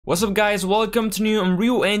What's up guys, welcome to new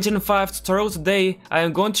Unreal Engine 5 tutorial. Today I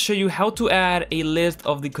am going to show you how to add a list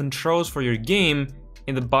of the controls for your game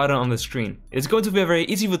in the bottom of the screen. It's going to be a very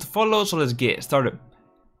easy video to follow, so let's get started.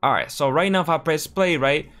 Alright, so right now if I press play,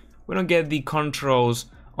 right, we don't get the controls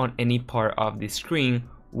on any part of the screen,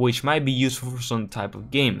 which might be useful for some type of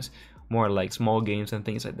games, more like small games and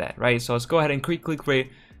things like that, right? So let's go ahead and quickly create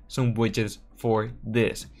some widgets for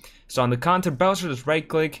this. So on the content browser, just right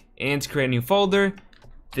click and create a new folder.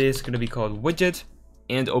 This is going to be called Widget,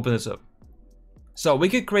 and open this up. So we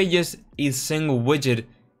could create just a single widget,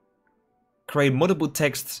 create multiple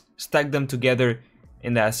texts, stack them together,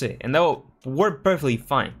 and that's it. And that will work perfectly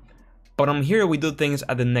fine. But on here we do things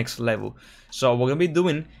at the next level. So what we're going to be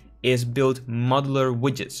doing is build modular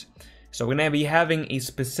widgets. So we're going to be having a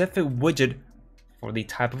specific widget for the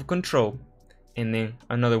type of control, and then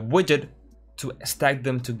another widget to stack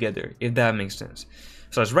them together, if that makes sense.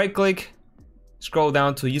 So let's right click, scroll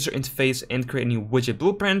down to user interface and create a new widget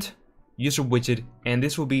blueprint, user widget, and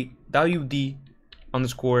this will be WD_control,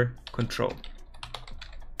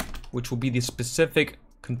 which will be the specific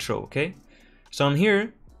control, okay? So on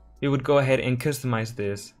here, we would go ahead and customize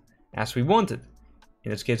this as we wanted. In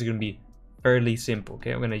this case, it's gonna be fairly simple,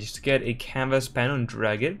 okay? I'm gonna just get a canvas panel and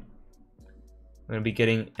drag it. I'm gonna be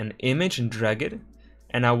getting an image and drag it.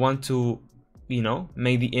 And I want to,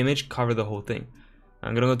 make the image cover the whole thing.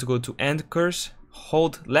 I'm gonna go to anchors,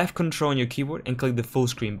 hold left control on your keyboard and click the full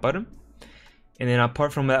screen button. And then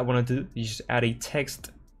apart from that, I want to do is just add a text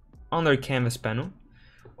on their canvas panel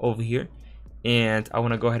over here. And I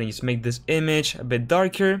want to go ahead and just make this image a bit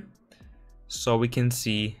darker so we can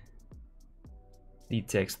see the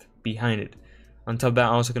text behind it. On top of that,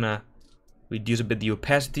 I'm also gonna reduce a bit the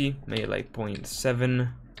opacity, maybe like 0.7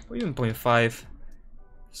 or even 0.5,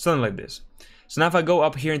 something like this. So now if I go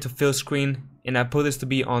up here into fill screen and I put this to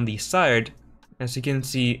be on the side, as you can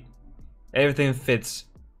see, everything fits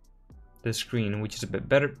the screen, which is a bit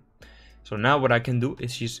better. So now what I can do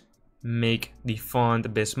is just make the font a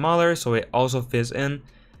bit smaller so it also fits in.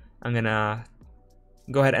 I'm gonna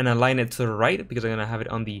go ahead and align it to the right because I'm gonna have it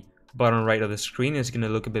on the bottom right of the screen. It's gonna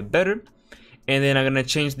look a bit better. And then I'm gonna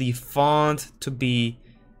change the font to be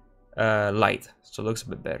light, so it looks a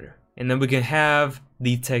bit better. And then we can have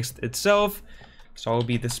the text itself. So it will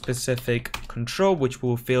be the specific control, which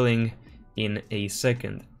we'll fill in a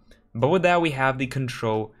second. But with that, we have the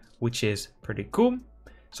control, which is pretty cool.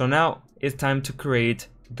 So now it's time to create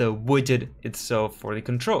the widget itself for the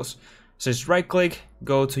controls. So just right click,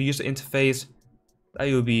 go to user interface,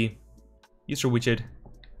 that will be user widget,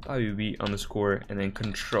 WB_, and then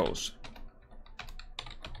controls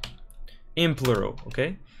in plural,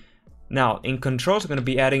 okay? Now in controls, I'm going to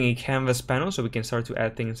be adding a canvas panel so we can start to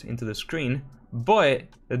add things into the screen. But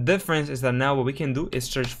the difference is that now what we can do is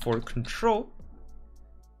search for control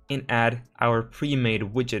and add our pre-made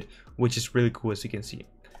widget, which is really cool as you can see.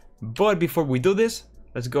 But before we do this,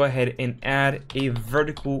 let's go ahead and add a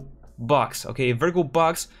vertical box. Okay, a vertical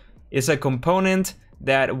box is a component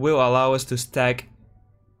that will allow us to stack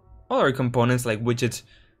other components like widgets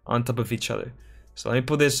on top of each other. So let me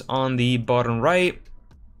put this on the bottom right,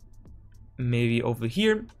 maybe over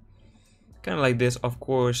here. Kind of like this. Of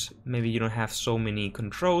course, maybe you don't have so many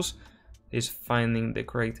controls. Just finding the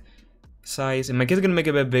correct size. In my case, I'm gonna make it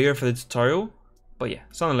a bit bigger for the tutorial, but yeah,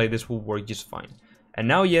 something like this will work just fine. And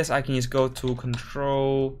now, yes, I can just go to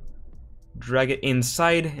control, drag it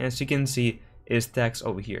inside, and as you can see, it stacks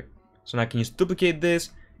over here. So now I can just duplicate this,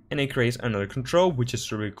 and it creates another control, which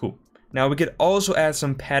is really cool. Now we could also add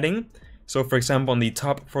some padding. So for example, on the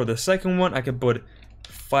top for the second one, I could put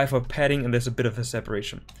 5 of padding, and there's a bit of a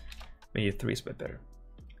separation. Maybe 3 is a bit better.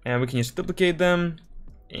 And we can just duplicate them.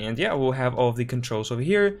 And yeah, we'll have all of the controls over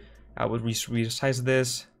here. I would resize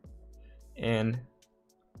this. And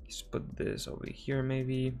just put this over here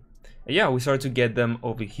maybe. And yeah, we start to get them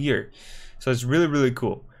over here. So it's really, really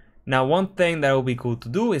cool. Now, one thing that will be cool to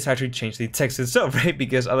do is actually change the text itself, right?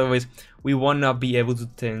 Because otherwise, we will not be able to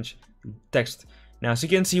change the text. Now, as you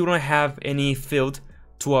can see, we don't have any field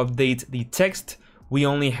to update the text. We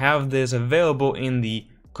only have this available in the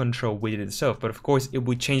control widget itself, but of course if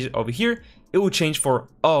we change it over here, it will change for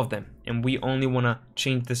all of them, and we only want to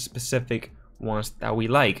change the specific ones that we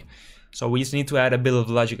like. So we just need to add a bit of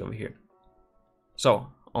logic over here. So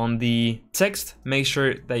on the text, make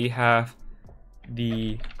sure that you have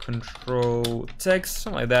the control text,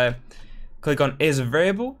 something like that. Click on is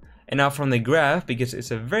variable, and now from the graph, because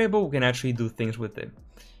it's a variable, we can actually do things with it.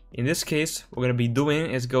 In this case, what we're going to be doing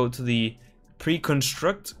is go to the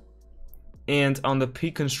pre-construct. And on the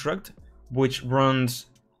pre-construct, which runs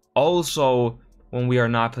also when we are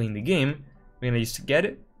not playing the game, we're gonna just get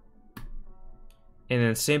it and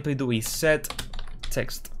then simply do a set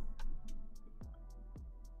text.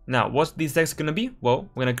 Now, what's this text gonna be? Well,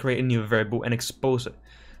 we're gonna create a new variable and expose it.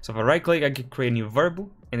 So if I right click, I can create a new variable,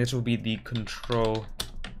 and this will be the control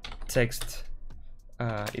text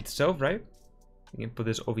itself, right? We can put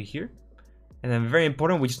this over here. And then very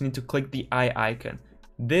important, we just need to click the eye icon.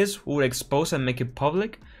 This will expose and make it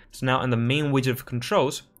public. So now in the main widget of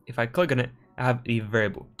controls, if I click on it, I have a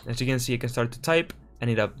variable. As you can see, I can start to type and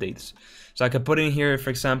it updates. So I could put in here, for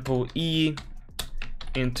example,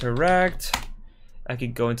 interact. I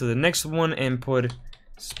could go into the next one and put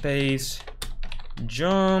space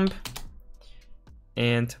jump,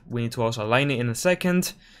 and we need to also align it in a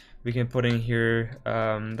second. We can put in here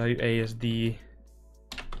WASD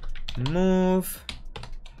move.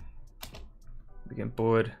 We can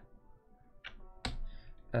put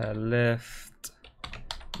left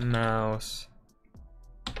mouse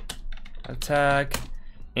attack,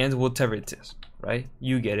 and whatever it is, right?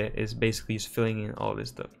 You get it. It's basically just filling in all this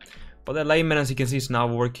stuff. But the alignment, as you can see, is now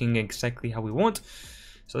working exactly how we want.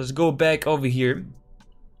 So let's go back over here,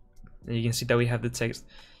 and you can see that we have the text.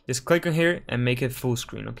 Just click on here and make it full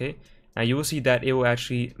screen, okay? Now you will see that it will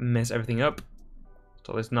actually mess everything up.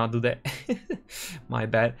 So let's not do that. My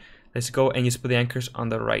bad. Let's go and just put the anchors on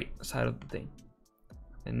the right side of the thing.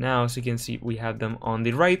 And now, as you can see, we have them on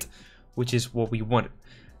the right, which is what we wanted.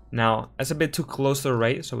 Now, that's a bit too close to the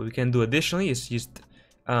right, so what we can do additionally is just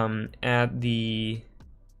add the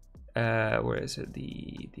where is it,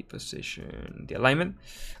 the position, the alignment.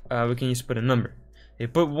 We can just put a number. If you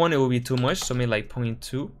put 1, it will be too much, so maybe like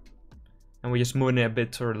 0.2, and we're just moving it a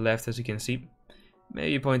bit to the left, as you can see.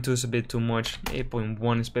 Maybe 0.2 is a bit too much, maybe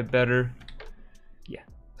 0.1 is a bit better. Yeah,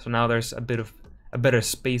 so now there's a bit of a better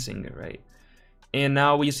spacing, right? And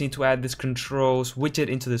now we just need to add this controls widget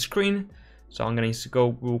into the screen. So I'm gonna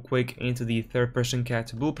go real quick into the third person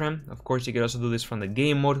character blueprint. Of course, you can also do this from the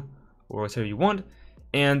game mode or whatever you want.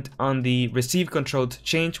 And on the receive control to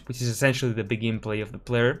change, which is essentially the begin play of the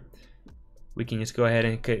player, we can just go ahead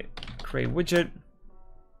and create widget.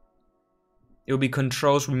 It will be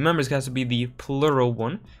controls. Remember, it has to be the plural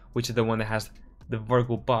one, which is the one that has the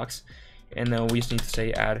vertical box. And then we just need to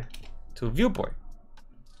say add to viewport.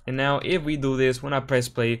 And now if we do this, when I press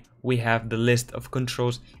play, we have the list of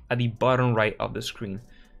controls at the bottom right of the screen.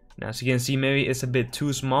 Now, as you can see, maybe it's a bit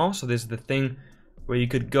too small. So this is the thing where you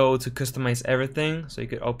could go to customize everything. So you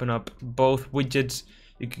could open up both widgets.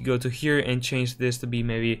 You could go to here and change this to be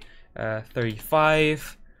maybe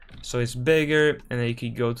 35. So it's bigger. And then you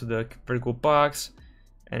could go to the vertical box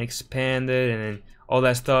and expand it and then all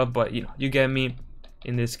that stuff. But you know, you get me.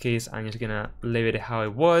 In this case, I'm just gonna leave it how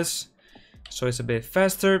it was. So it's a bit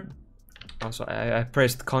faster. Also, I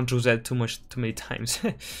pressed Ctrl-Z too many times.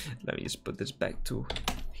 Let me just put this back to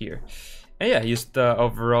here. And yeah, just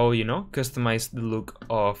overall, you know, customize the look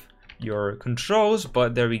of your controls.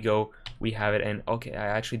 But there we go, we have it. And okay, I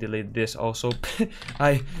actually deleted this also.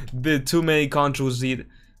 I did too many Ctrl-Z.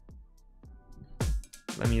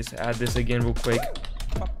 Let me just add this again real quick.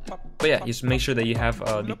 But yeah, just make sure that you have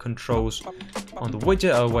the controls on the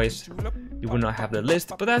widget, otherwise you will not have the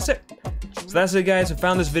list. But that's it. So that's it, guys. If you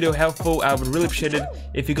found this video helpful, I would really appreciate it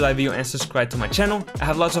if you could like the video and subscribe to my channel. I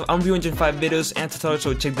have lots of Unreal Engine 5 videos and tutorials,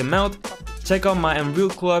 so check them out. Check out my Unreal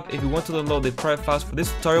Club if you want to download the private files for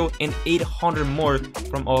this tutorial and 800 more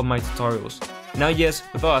from all of my tutorials. Now yes,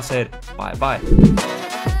 with all I said, bye bye.